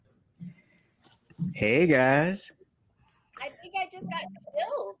Hey guys. I think I just got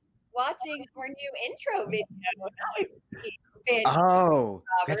chills watching our new intro video. That was fantastic, Oh,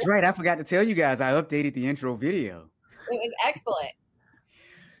 that's Robert. right. I forgot to tell you guys I updated the intro video. It was excellent.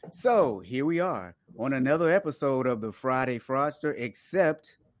 So here we are on another episode of the Friday Fraudster,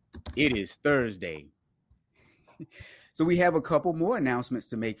 except it is Thursday. So we have a couple more announcements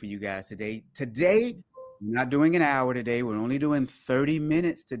to make for you guys today. Today, we're not doing an hour today. We're only doing 30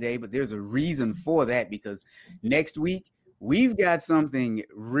 minutes today, but there's a reason for that because next week we've got something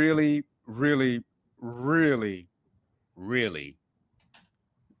really, really, really, really,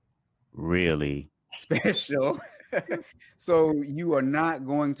 really special. So you are not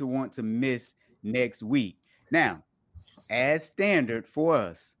going to want to miss next week. Now, as standard for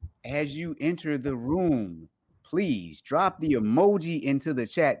us, as you enter the room, please drop the emoji into the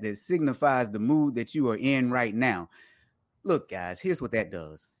chat that signifies the mood that you are in right now. Look, guys, here's what that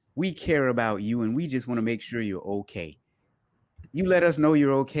does. We care about you and we just want to make sure you're okay. You let us know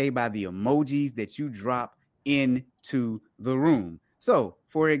you're okay by the emojis that you drop into the room. So,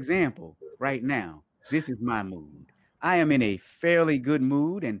 for example, right now, this is my mood. I am in a fairly good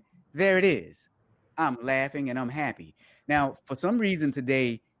mood, and there it is. I'm laughing and I'm happy. Now, for some reason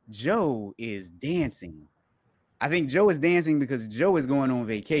today, Joe is dancing. I think Joe is dancing because Joe is going on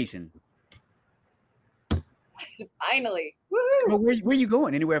vacation. Finally. Well, Woo-hoo! where are you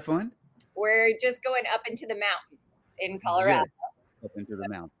going? Anywhere fun? We're just going up into the mountains in Colorado. Just up into the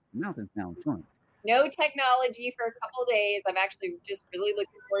mountain. Mountains sound fun. No technology for a couple days. I'm actually just really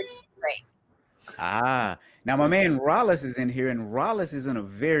looking forward to the break. Now my man Rollis is in here, and Rollis is in a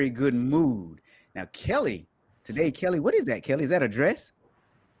very good mood. Now, Kelly, what is that, Kelly? Is that a dress?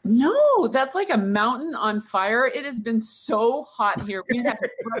 No, that's like a mountain on fire. It has been so hot here. We have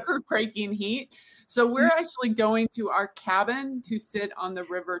record-breaking heat. So we're actually going to our cabin to sit on the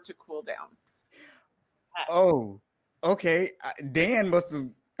river to cool down. Oh, okay. Dan must have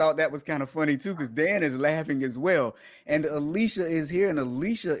thought that was kind of funny too, because Dan is laughing as well. And Alicia is here, and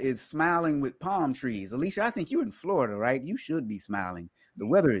Alicia is smiling with palm trees. Alicia, I think you're in Florida, right? You should be smiling. The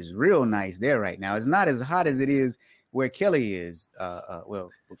weather is real nice there right now. It's not as hot as it is where Kelly is. Well,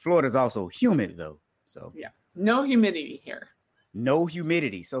 Florida is also humid though. So yeah, no humidity here. No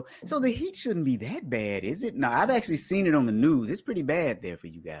humidity. So the heat shouldn't be that bad, is it? No, I've actually seen it on the news. It's pretty bad there for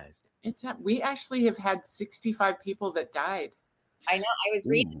you guys. It's that we actually have had 65 people that died. I know. I was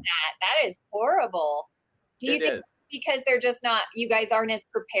reading that. That is horrible. Do you think it's because they're just not, you guys aren't as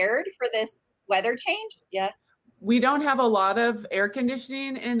prepared for this weather change? Yeah. We don't have a lot of air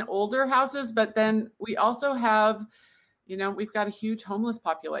conditioning in older houses, but then we also have, we've got a huge homeless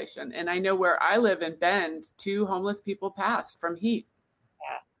population. And I know where I live in Bend, 2 homeless people passed from heat.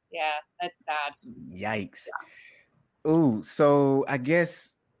 Yeah, that's sad. Yikes. Yeah. Ooh, so I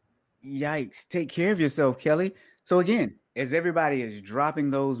guess, yikes. Take care of yourself, Kelly. So again, as everybody is dropping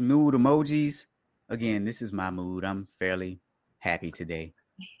those mood emojis, again, this is my mood. I'm fairly happy today.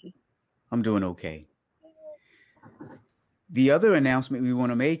 I'm doing okay. The other announcement we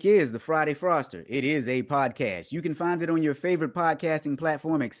want to make is the Friday Fraudster. It is a podcast. You can find it on your favorite podcasting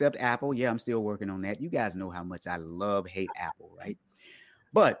platform except Apple. Yeah, I'm still working on that. You guys know how much I hate Apple, right?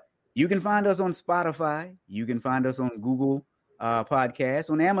 But you can find us on Spotify. You can find us on Google Podcasts,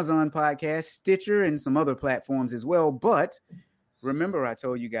 on Amazon Podcasts, Stitcher, and some other platforms as well. But remember, I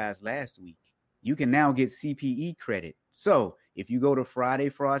told you guys last week, you can now get CPE credit. So if you go to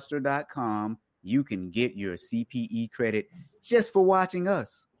FridayFraudster.com, you can get your CPE credit just for watching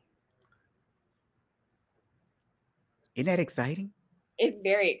us. Isn't that exciting? It's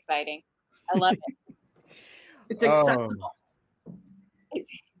very exciting. I love it. It's acceptable.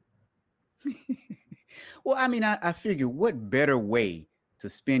 Well, I mean, I figure what better way to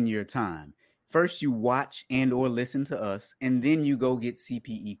spend your time? First, you watch and or listen to us, and then you go get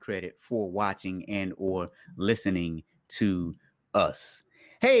CPE credit for watching and or listening to us.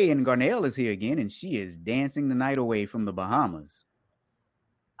 Hey, and Garnell is here again, and she is dancing the night away from the Bahamas.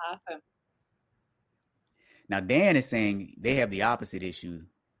 Awesome. Now, Dan is saying they have the opposite issue.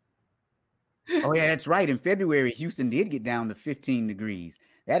 Oh, yeah, that's right. In February, Houston did get down to 15 degrees.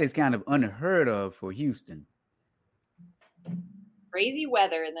 That is kind of unheard of for Houston. Crazy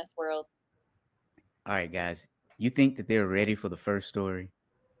weather in this world. All right, guys. You think that they're ready for the first story?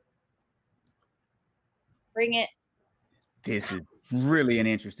 Bring it. This is really an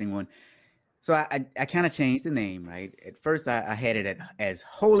interesting one. So I kind of changed the name, right? At first, I had it as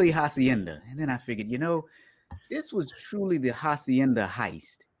Holy Hacienda. And then I figured, this was truly the Hacienda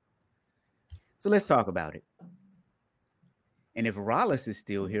heist. So let's talk about it. And if Rollis is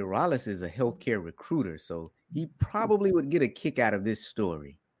still here, Rollis is a healthcare recruiter, so he probably would get a kick out of this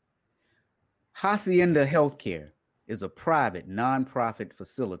story. Hacienda Healthcare is a private nonprofit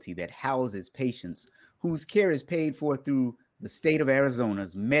facility that houses patients whose care is paid for through the state of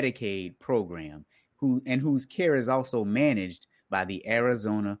Arizona's Medicaid program, whose care is also managed by the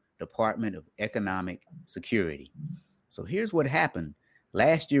Arizona Department of Economic Security. So here's what happened.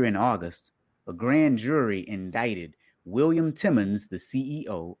 Last year in August, a grand jury indicted William Timmons, the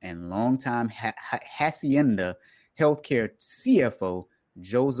CEO, and longtime Hacienda Healthcare CFO,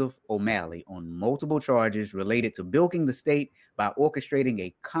 Joseph O'Malley, on multiple charges related to bilking the state by orchestrating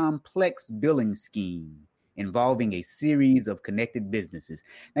a complex billing scheme involving a series of connected businesses.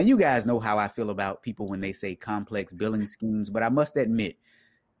 Now, you guys know how I feel about people when they say complex billing schemes, but I must admit,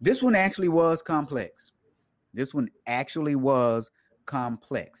 this one actually was complex. This one actually was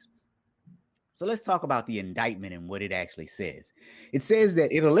complex. So let's talk about the indictment and what it actually says. It says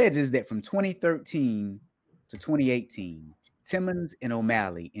that it alleges that from 2013 to 2018, Timmons and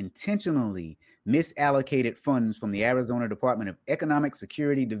O'Malley intentionally misallocated funds from the Arizona Department of Economic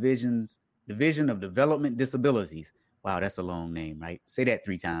Security Division of Development Disabilities. Wow, that's a long name, right? Say that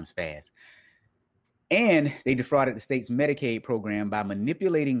 3 times fast. And they defrauded the state's Medicaid program by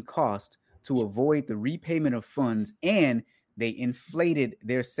manipulating costs to avoid the repayment of funds, and they inflated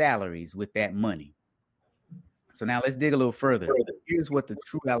their salaries with that money. So now let's dig a little further. Here's what the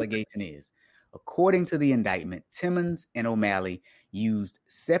true allegation is. According to the indictment, Timmons and O'Malley used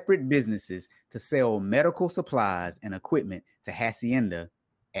separate businesses to sell medical supplies and equipment to Hacienda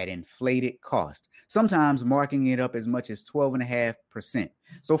at inflated cost, sometimes marking it up as much as 12.5%.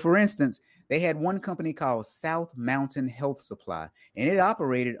 So for instance, they had one company called South Mountain Health Supply, and it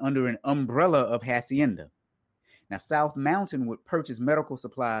operated under an umbrella of Hacienda. Now, South Mountain would purchase medical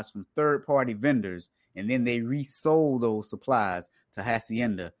supplies from third-party vendors, and then they resold those supplies to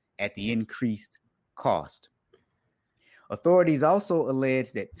Hacienda at the increased cost. Authorities also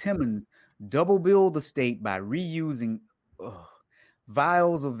allege that Timmons double-billed the state by reusing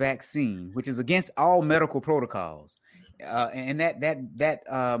vials of vaccine, which is against all medical protocols.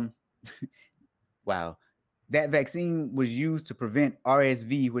 Wow. That vaccine was used to prevent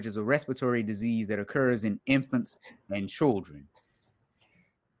RSV, which is a respiratory disease that occurs in infants and children.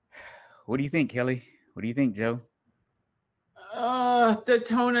 What do you think, Kelly? What do you think, Joe? The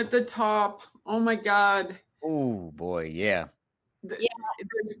tone at the top. Oh my God. Oh boy, yeah.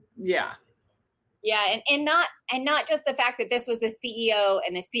 Yeah. Yeah, and not just the fact that this was the CEO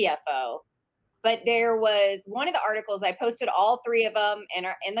and the CFO, but there was one of the articles, I posted all 3 of them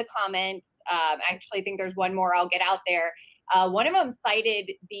in the comments. I actually think there's one more I'll get out there. One of them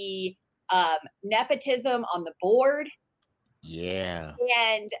cited the nepotism on the board. Yeah.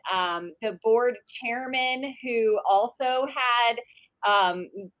 And the board chairman, who also had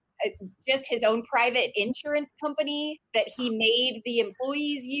just his own private insurance company that he made the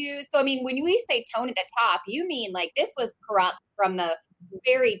employees use. So, I mean, when we say tone at the top, you mean like this was corrupt from the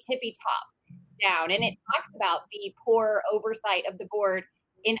very tippy top down. And it talks about the poor oversight of the board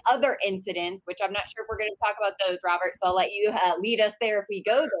in other incidents, which I'm not sure if we're going to talk about those, Robert. So I'll let you lead us there if we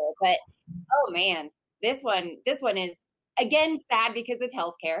go there. But, oh man, this one is, again, sad because it's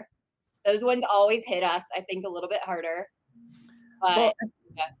healthcare. Those ones always hit us, I think, a little bit harder. But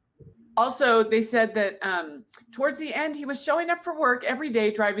yeah. Also, they said that towards the end, he was showing up for work every day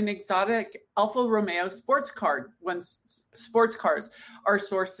driving exotic Alfa Romeo sports cars, our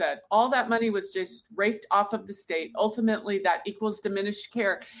source said. All that money was just raked off of the state. Ultimately, that equals diminished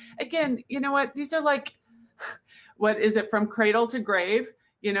care. Again, you know what? These are like, what is it, from cradle to grave?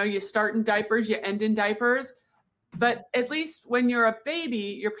 You know, you start in diapers, you end in diapers. But at least when you're a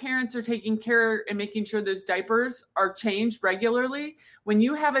baby, your parents are taking care and making sure those diapers are changed regularly. When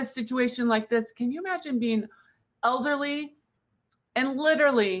you have a situation like this, can you imagine being elderly and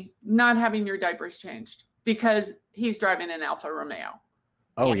literally not having your diapers changed because he's driving an Alfa Romeo?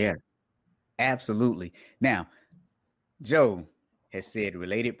 Oh, yeah, absolutely. Now, Joe has said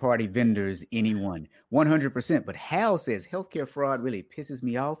related party vendors, anyone, 100%. But Hal says healthcare fraud really pisses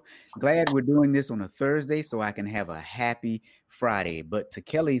me off. Glad we're doing this on a Thursday so I can have a happy Friday. But to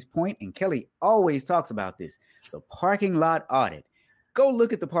Kelly's point, and Kelly always talks about this, the parking lot audit. Go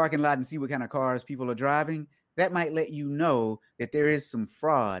look at the parking lot and see what kind of cars people are driving. That might let you know that there is some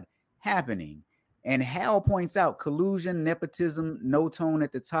fraud happening. And Hal points out collusion, nepotism, no tone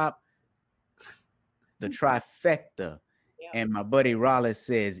at the top, the trifecta. And my buddy Rollis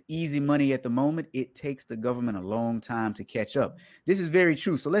says, easy money at the moment. It takes the government a long time to catch up. This is very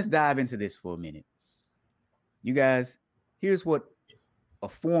true. So let's dive into this for a minute. You guys, here's what a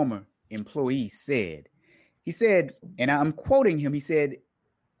former employee said. He said, and I'm quoting him, he said,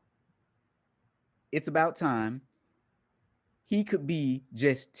 it's about time. he could be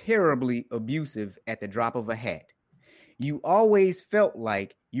just terribly abusive at the drop of a hat. You always felt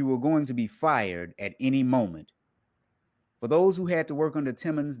like you were going to be fired at any moment. For those who had to work under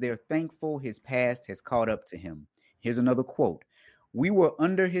Timmons, they're thankful his past has caught up to him. Here's another quote. We were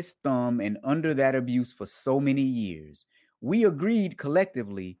under his thumb and under that abuse for so many years. We agreed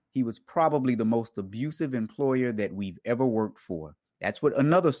collectively he was probably the most abusive employer that we've ever worked for. That's what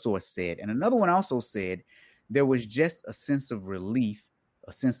another source said. And another one also said there was just a sense of relief,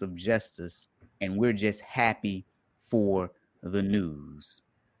 a sense of justice, and we're just happy for the news.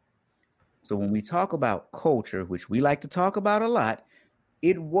 So when we talk about culture, which we like to talk about a lot,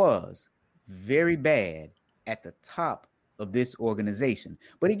 it was very bad at the top of this organization.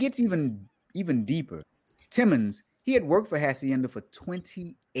 But it gets even deeper. Timmons, he had worked for Hacienda for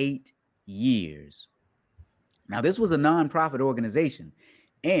 28 years. Now, this was a nonprofit organization.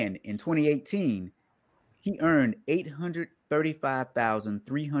 And in 2018, he earned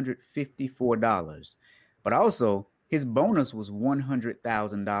 $835,354. But also, his bonus was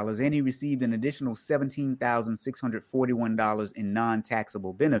 $100,000, and he received an additional $17,641 in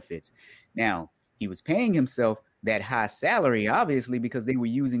non-taxable benefits. Now, he was paying himself that high salary, obviously, because they were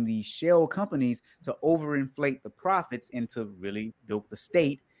using these shell companies to overinflate the profits and to really bilk the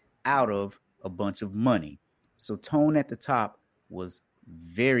state out of a bunch of money. So tone at the top was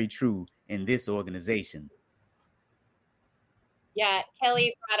very true in this organization. Yeah,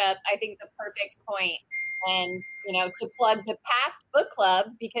 Kelly brought up, I think, the perfect point. And, to plug the past book club,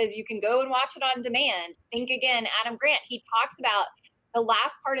 because you can go and watch it on demand. Think again, Adam Grant, he talks about the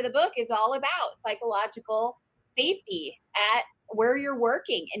last part of the book is all about psychological safety at where you're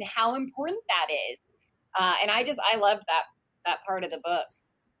working and how important that is. And I loved that part of the book.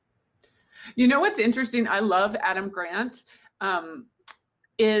 You know what's interesting? I love Adam Grant,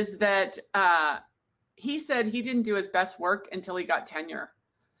 is that he said he didn't do his best work until he got tenure.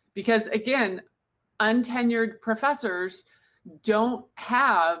 Because again, untenured professors don't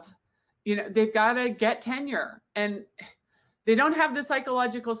have, they've got to get tenure, and they don't have the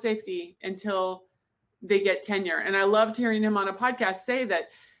psychological safety until they get tenure. And I loved hearing him on a podcast say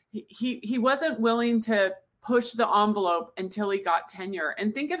that he wasn't willing to push the envelope until he got tenure.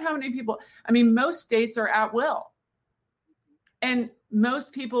 And think of how many people, most states are at will, and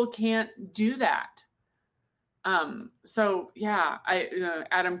most people can't do that. So yeah,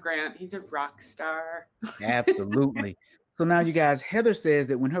 Adam Grant, he's a rock star. Absolutely. So now you guys, Heather says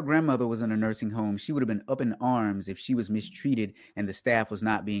that when her grandmother was in a nursing home, she would have been up in arms if she was mistreated and the staff was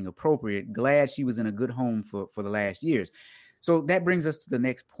not being appropriate. Glad she was in a good home for the last years. So that brings us to the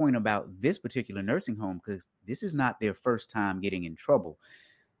next point about this particular nursing home, because this is not their first time getting in trouble.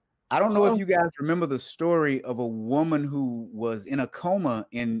 I don't know if you guys remember the story of a woman who was in a coma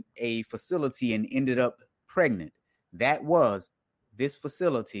in a facility and ended up pregnant. That was this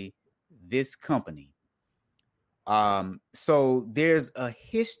facility, this company. So there's a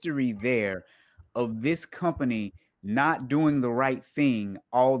history there of this company not doing the right thing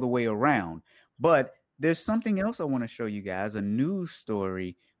all the way around. But there's something else I want to show you guys, a news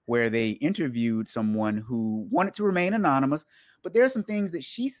story where they interviewed someone who wanted to remain anonymous, but there are some things that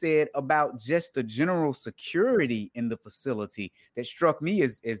she said about just the general security in the facility that struck me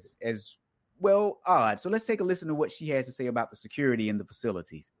as well odd. So let's take a listen to what she has to say about the security in the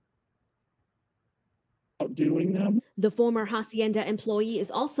facilities. Doing them. The former Hacienda employee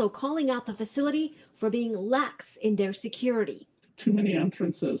is also calling out the facility for being lax in their security. Too many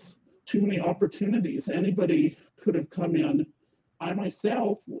entrances, too many opportunities. Anybody could have come in. I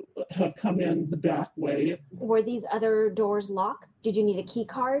myself have come in the back way. Were these other doors locked? Did you need a key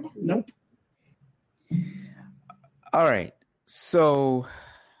card? Nope. All right. So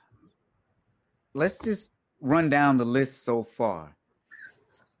let's just run down the list so far.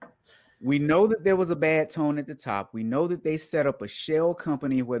 We know that there was a bad tone at the top. We know that they set up a shell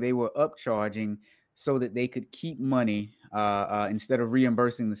company where they were upcharging so that they could keep money instead of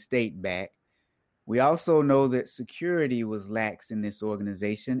reimbursing the state back. We also know that security was lax in this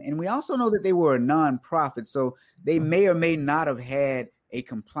organization. And we also know that they were a nonprofit, so they may or may not have had a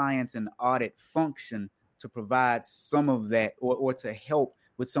compliance and audit function to provide some of that or to help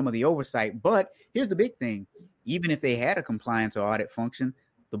with some of the oversight. But here's the big thing. Even if they had a compliance or audit function,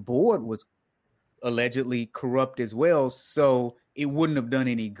 the board was allegedly corrupt as well, so it wouldn't have done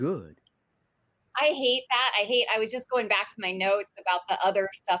any good. I hate that. I was just going back to my notes about the other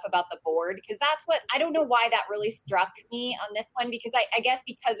stuff about the board, because that's what, I don't know why that really struck me on this one, because I guess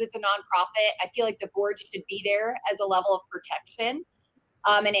because it's a nonprofit, I feel like the board should be there as a level of protection.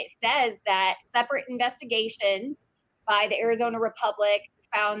 And it says that separate investigations by the Arizona Republic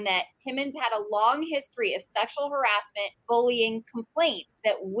found that Timmons had a long history of sexual harassment, bullying complaints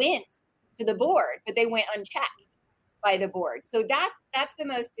that went to the board, but they went unchecked by the board. So that's the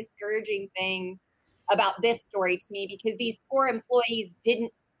most discouraging thing about this story to me, because these poor employees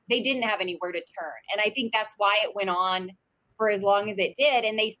didn't have anywhere to turn. And I think that's why it went on for as long as it did.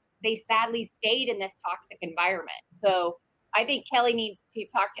 And they sadly stayed in this toxic environment. So I think Kelly needs to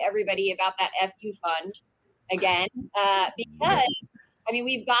talk to everybody about that FU fund again, because I mean,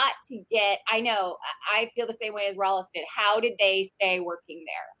 we've got to get, I know, I feel the same way as Rollis did. How did they stay working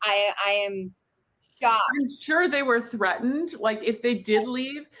there? I am shocked. I'm sure they were threatened. Like if they did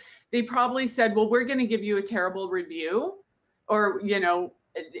leave, they probably said, well, we're going to give you a terrible review, or, you know,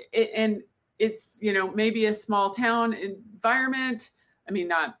 and it's, you know, maybe a small town environment. I mean,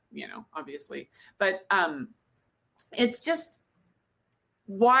 not, you know, obviously, but it's just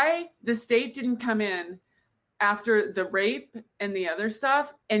why the state didn't come in after the rape and the other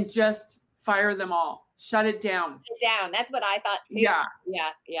stuff and just fire them all, shut it down. That's what I thought too. Yeah.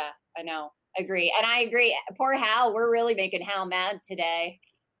 I know. Agree. And I agree. Poor Hal. We're really making Hal mad today.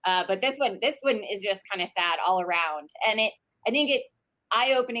 But this one is just kind of sad all around. And I think it's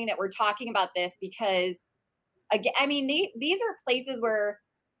eye-opening that we're talking about this because, again, I mean, these are places where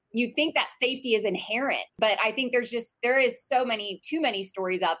you think that safety is inherent, but I think there is too many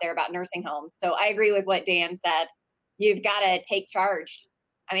stories out there about nursing homes. So I agree with what Dan said. You've got to take charge.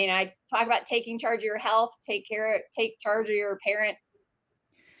 I mean, I talk about taking charge of your health, take charge of your parents'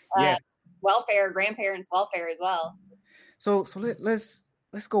 welfare, grandparents' welfare as well. So let's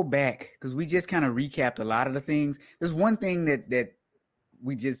go back, because we just kind of recapped a lot of the things. There's one thing that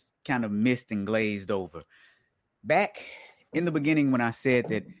we just kind of missed and glazed over. Back in the beginning, when I said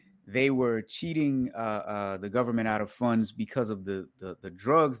that they were cheating the government out of funds because of the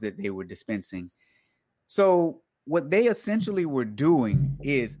drugs that they were dispensing. So what they essentially were doing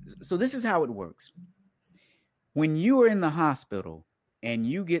is, so this is how it works. When you are in the hospital and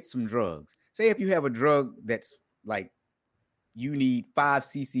you get some drugs, say if you have a drug that's like, you need 5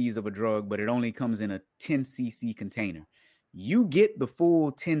 cc's of a drug, but it only comes in a 10 cc container. You get the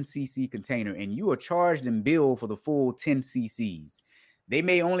full 10 cc container and you are charged and billed for the full 10 cc's. They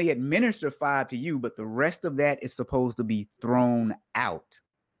may only administer 5 to you, but the rest of that is supposed to be thrown out.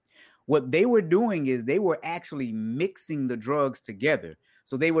 What they were doing is they were actually mixing the drugs together.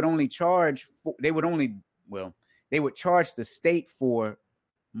 So they would only charge, they would charge the state for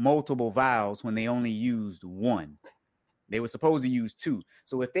multiple vials when they only used 1. They were supposed to use 2.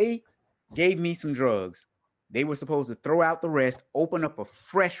 So if they gave me some drugs, they were supposed to throw out the rest, open up a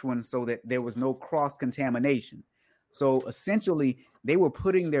fresh one so that there was no cross-contamination. So essentially, they were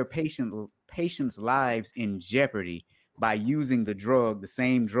putting their patients' lives in jeopardy by using the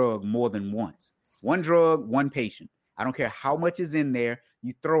same drug more than once. One drug, one patient. I don't care how much is in there,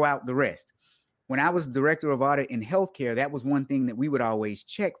 you throw out the rest. When I was director of audit in healthcare, that was one thing that we would always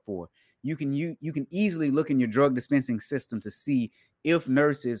check for. You can easily look in your drug dispensing system to see if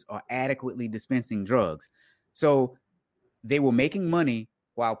nurses are adequately dispensing drugs. So they were making money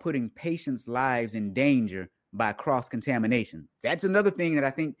while putting patients' lives in danger by cross-contamination. That's another thing that I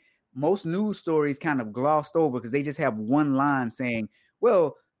think most news stories kind of glossed over because they just have one line saying,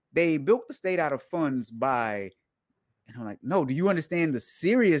 well, they built the state out of funds by, and I'm like, no, do you understand the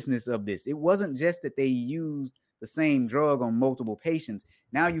seriousness of this? It wasn't just that they used the same drug on multiple patients.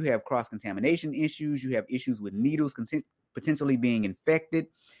 Now you have cross-contamination issues. You have issues with needles potentially being infected.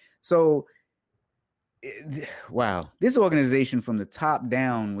 So, wow, this organization from the top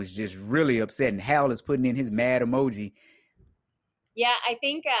down was just really upset. And Hal is putting in his mad emoji. Yeah, I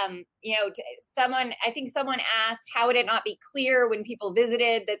think, someone asked, how would it not be clear when people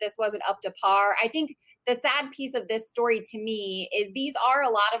visited that this wasn't up to par? I think the sad piece of this story to me is these are a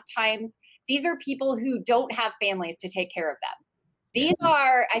lot of times, these are people who don't have families to take care of them. These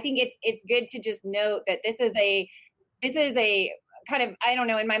are, I think it's good to just note that this is a kind of, I don't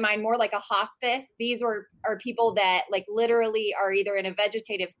know, in my mind, more like a hospice. These are people that like literally are either in a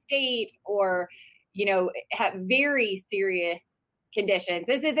vegetative state or, have very serious conditions.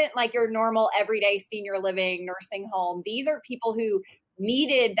 This isn't like your normal everyday senior living nursing home. These are people who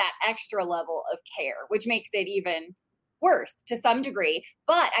needed that extra level of care, which makes it even worse to some degree.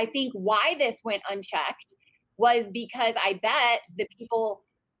 But I think why this went unchecked was because I bet the people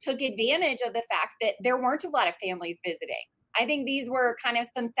took advantage of the fact that there weren't a lot of families visiting. I think these were kind of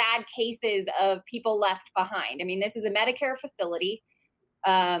some sad cases of people left behind. I mean, this is a Medicare facility.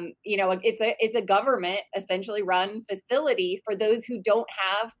 It's a government essentially run facility for those who don't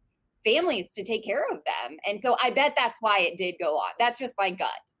have families to take care of them. And so I bet that's why it did go on. That's just my gut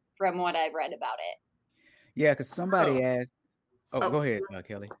from what I've read about it. Yeah, because somebody asked. Oh, go ahead,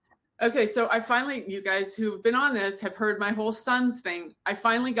 Kelly. Okay, so I finally, you guys who've been on this have heard my whole son's thing. I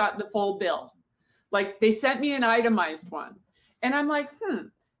finally got the full bill. Like they sent me an itemized one. And I'm like,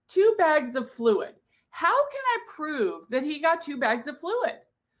 2 bags of fluid. How can I prove that he got 2 bags of fluid?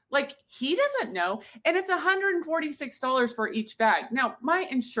 Like he doesn't know. And it's $146 for each bag. Now, my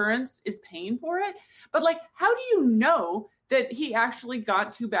insurance is paying for it. But like, how do you know that he actually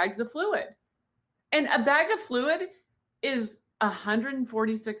got 2 bags of fluid? And a bag of fluid is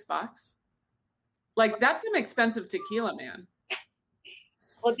 $146. Like that's some expensive tequila, man.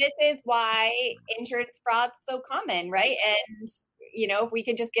 Well, this is why insurance fraud's so common, right? And if we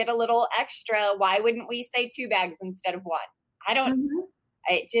could just get a little extra, why wouldn't we say 2 bags instead of 1? I don't.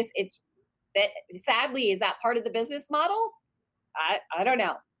 It's that. Sadly, is that part of the business model? I don't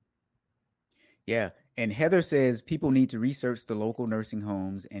know. Yeah, and Heather says people need to research the local nursing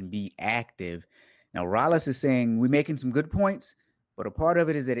homes and be active. Now, Rollis is saying we're making some good points, but a part of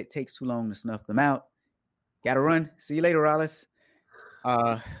it is that it takes too long to snuff them out. Gotta run. See you later, Rollis.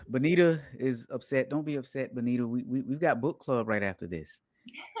 Bonita is upset. Don't be upset, Bonita. We've got book club right after this.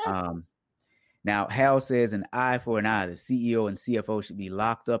 Now, Hal says an eye for an eye. The CEO and CFO should be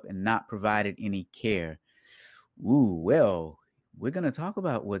locked up and not provided any care. Ooh, well, we're going to talk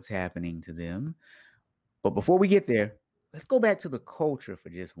about what's happening to them. But before we get there, let's go back to the culture for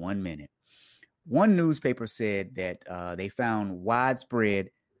just 1 minute. One newspaper said that they found widespread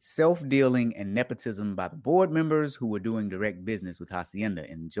self-dealing and nepotism by the board members who were doing direct business with Hacienda.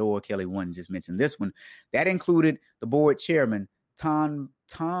 And Joel Kelly one just mentioned this one. That included the board chairman, Tom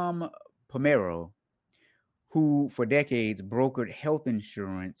Pomero, who for decades brokered health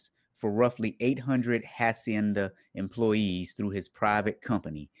insurance for roughly 800 Hacienda employees through his private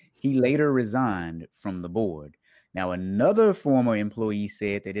company. He later resigned from the board. Now, another former employee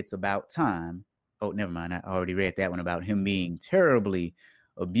said that it's about time. Oh, never mind. I already read that one about him being terribly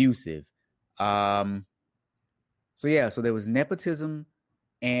abusive. So there was nepotism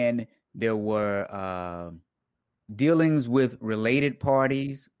and there were dealings with related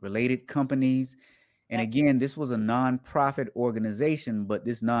parties, related companies. And again, this was a nonprofit organization, but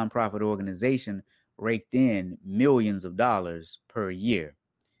this nonprofit organization raked in millions of dollars per year.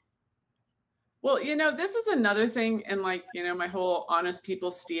 Well, this is another thing. And my whole honest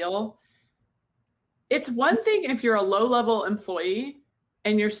people steal. It's one thing if you're a low-level employee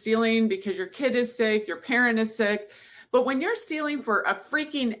and you're stealing because your kid is sick, your parent is sick. But when you're stealing for a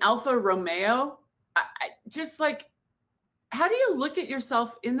freaking Alfa Romeo, how do you look at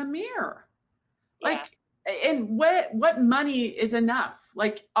yourself in the mirror? Yeah. And what money is enough?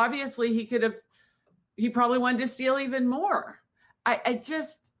 Like, obviously he probably wanted to steal even more. It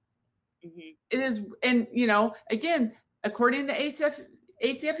is. And, again, according to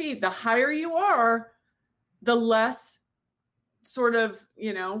ACFE, the higher you are, the less sort of,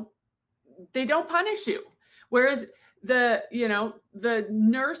 they don't punish you. Whereas the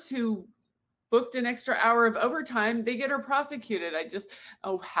nurse who booked an extra hour of overtime, they get her prosecuted.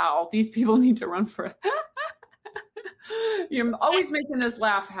 Hal, these people need to run for it. You're always making us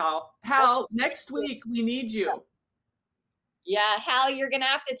laugh, Hal. Hal, next week we need you. Yeah, Hal, you're going to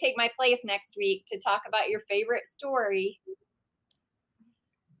have to take my place next week to talk about your favorite story.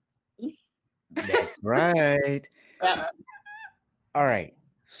 That's right. Yeah. All right.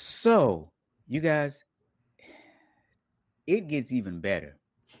 So, you guys, it gets even better.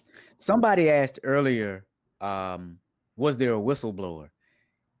 Somebody asked earlier, was there a whistleblower?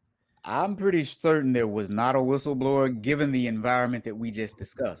 I'm pretty certain there was not a whistleblower given the environment that we just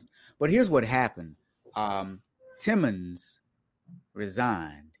discussed. But here's what happened. Timmons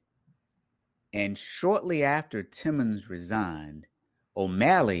resigned. And shortly after Timmons resigned,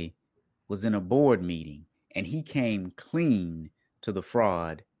 O'Malley was in a board meeting and he came clean to the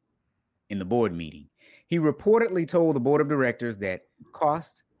fraud in the board meeting. He reportedly told the board of directors that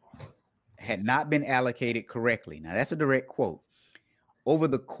cost had not been allocated correctly. Now, that's a direct quote. Over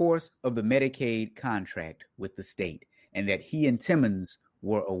the course of the Medicaid contract with the state, and that he and Timmons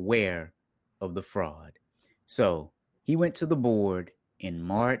were aware of the fraud. So he went to the board in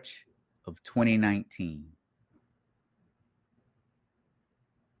March of 2019.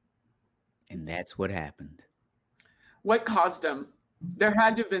 And that's what happened. What caused him? There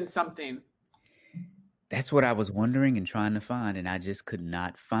had to have been something. That's what I was wondering and trying to find, and I just could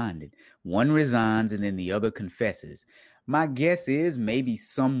not find it. One resigns and then the other confesses. My guess is maybe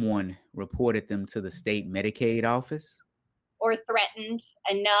someone reported them to the state Medicaid office. Or threatened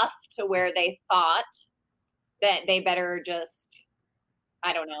enough to where they thought that they better just,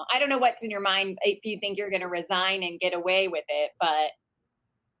 I don't know. I don't know what's in your mind if you think you're going to resign and get away with it, but.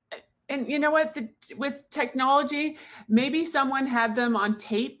 And you know what? With technology, maybe someone had them on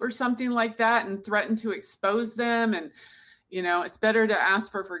tape or something like that and threatened to expose them. And, it's better to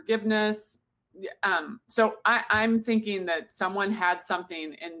ask for forgiveness. So I'm thinking that someone had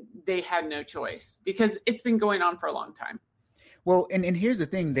something and they had no choice because it's been going on for a long time. Well, and here's the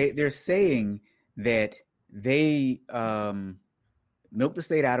thing. They're saying that they milked the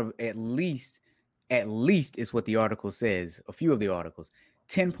state out of at least is what the article says, a few of the articles,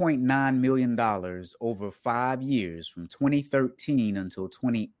 $10.9 million over 5 years from 2013 until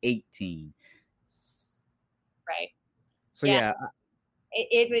 2018. Right. So yeah.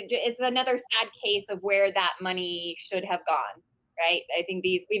 It's another sad case of where that money should have gone, right? I think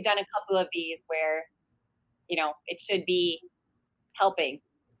we've done a couple of these where, it should be helping,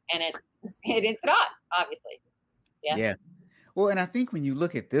 and it's not, obviously. Yeah. Well, and I think when you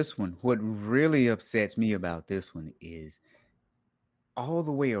look at this one, what really upsets me about this one is all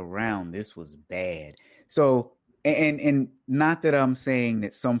the way around, this was bad. So, and not that I'm saying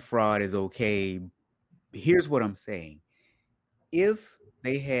that some fraud is okay. Here's what I'm saying. If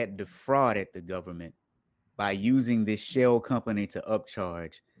they had defrauded the government by using this shell company to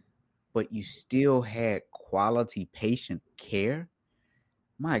upcharge, but you still had quality patient care,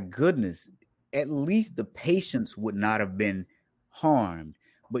 my goodness, at least the patients would not have been harmed.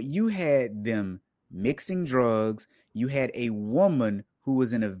 But you had them mixing drugs. You had a woman who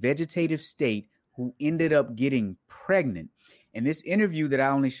was in a vegetative state who ended up getting pregnant. And this interview that I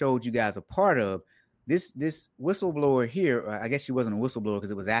only showed you guys a part of, this whistleblower here, I guess she wasn't a whistleblower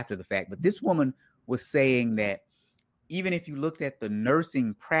because it was after the fact, but this woman was saying that even if you looked at the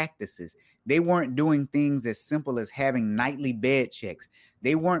nursing practices, they weren't doing things as simple as having nightly bed checks.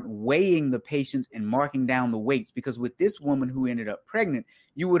 They weren't weighing the patients and marking down the weights, because with this woman who ended up pregnant,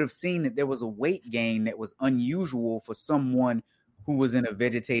 you would have seen that there was a weight gain that was unusual for someone who was in a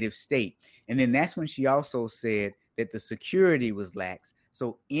vegetative state. And then that's when she also said that the security was lax,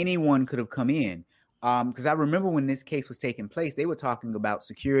 so anyone could have come in. Because I remember when this case was taking place, they were talking about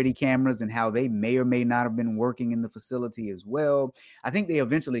security cameras and how they may or may not have been working in the facility as well. I think they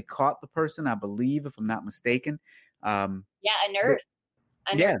eventually caught the person, I believe, if I'm not mistaken. A nurse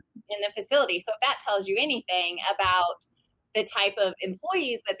in the facility. So if that tells you anything about the type of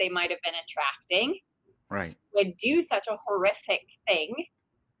employees that they might have been attracting, right, would do such a horrific thing.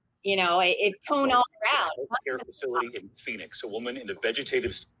 It toned all around. Care facility in Phoenix, a woman in a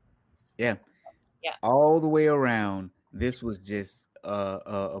vegetative. Yeah. All the way around, this was just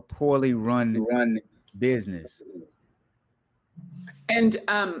a poorly run business. And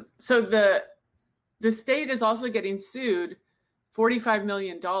so the state is also getting sued $45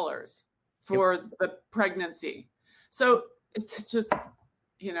 million for the pregnancy. So it's just,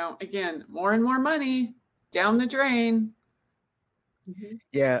 again, more and more money down the drain. Mm-hmm.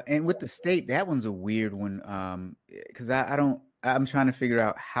 Yeah, and with the state, that one's a weird one, because I'm trying to figure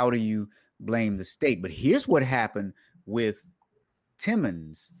out how do you blame the state. But here's what happened with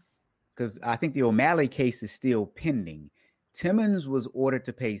Timmons, because I think the O'Malley case is still pending. Timmons was ordered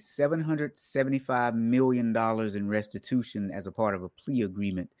to pay $775 million in restitution as a part of a plea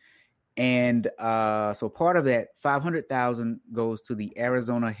agreement. And so part of that, $500,000 goes to the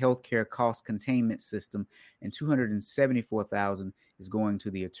Arizona Healthcare Cost Containment System, and $274,000 is going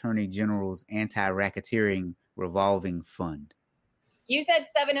to the Attorney General's Anti-Racketeering Revolving Fund. You said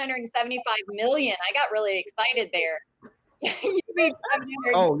 775 million. I got really excited there.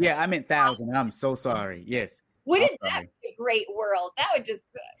 Oh yeah, I meant 1,000. I'm so sorry. Yes. Wouldn't that be a great world? That would just,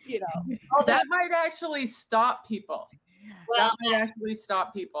 that might actually stop people. Well, that might actually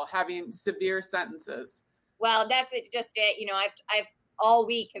stop people having severe sentences. Well, that's just it. I've all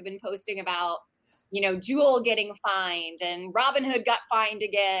week have been posting about, Juul getting fined and Robinhood got fined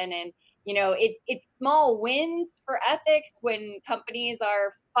again, and it's small wins for ethics when companies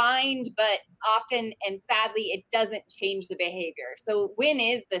are fined, but often and sadly, it doesn't change the behavior. So when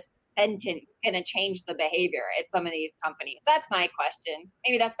is the sentence going to change the behavior at some of these companies? That's my question.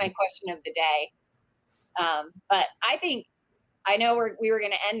 Maybe that's my question of the day. But I know we were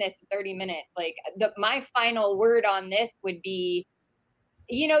going to end this in 30 minutes. Like my final word on this would be,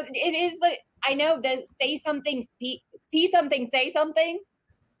 it is I know that say something, see something, say something.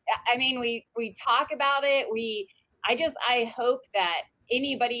 I mean, we talk about it. I hope that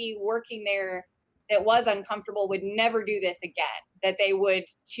anybody working there that was uncomfortable would never do this again, that they would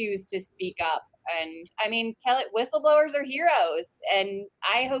choose to speak up. And I mean, whistleblowers are heroes. And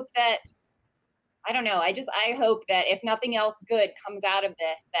I hope that, I don't know, I hope that if nothing else good comes out of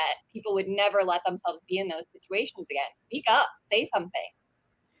this, that people would never let themselves be in those situations again. Speak up, say something.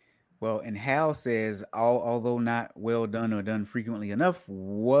 Well, and Hal says, although not well done or done frequently enough,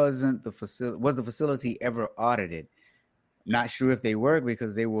 was the facility ever audited? Not sure if they were,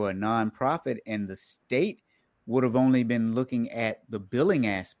 because they were a nonprofit and the state would have only been looking at the billing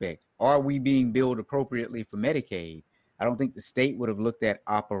aspect. Are we being billed appropriately for Medicaid? I don't think the state would have looked at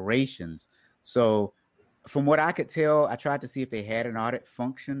operations. So from what I could tell, I tried to see if they had an audit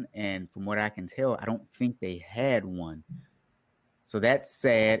function, and from what I can tell, I don't think they had one. So that's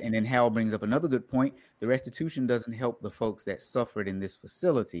sad. And then Hal brings up another good point. The restitution doesn't help the folks that suffered in this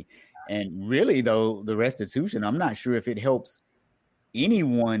facility. And really, though, the restitution, I'm not sure if it helps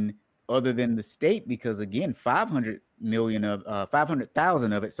anyone other than the state, because again,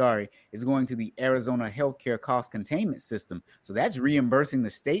 500,000 of it, is going to the Arizona Healthcare Cost Containment System. So that's reimbursing the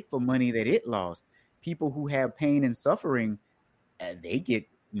state for money that it lost. People who have pain and suffering, they get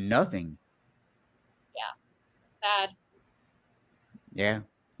nothing. Yeah, sad. Yeah,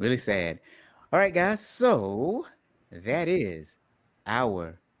 really sad. All right, guys. So that is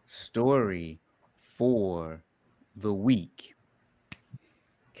our story for the week.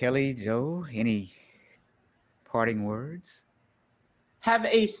 Kelly, Joe, any parting words? Have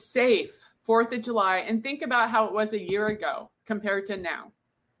a safe 4th of July and think about how it was a year ago compared to now.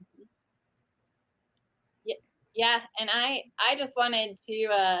 Yeah, and I just wanted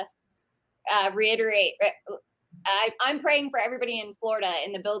to reiterate, I'm praying for everybody in Florida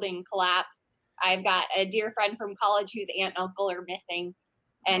in the building collapse. I've got a dear friend from college whose aunt and uncle are missing,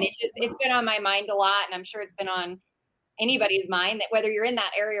 and it's been on my mind a lot, and I'm sure it's been on anybody's mind, that whether you're in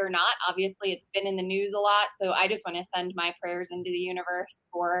that area or not, obviously it's been in the news a lot. So I just want to send my prayers into the universe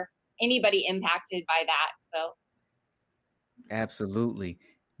for anybody impacted by that. So absolutely.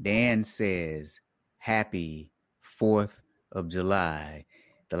 Dan says, happy 4th of July.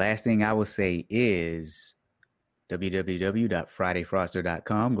 The last thing I will say is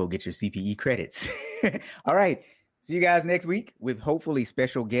www.fridayfroster.com. Go get your CPE credits. All right. See you guys next week with hopefully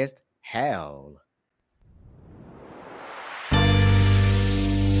special guest Hal.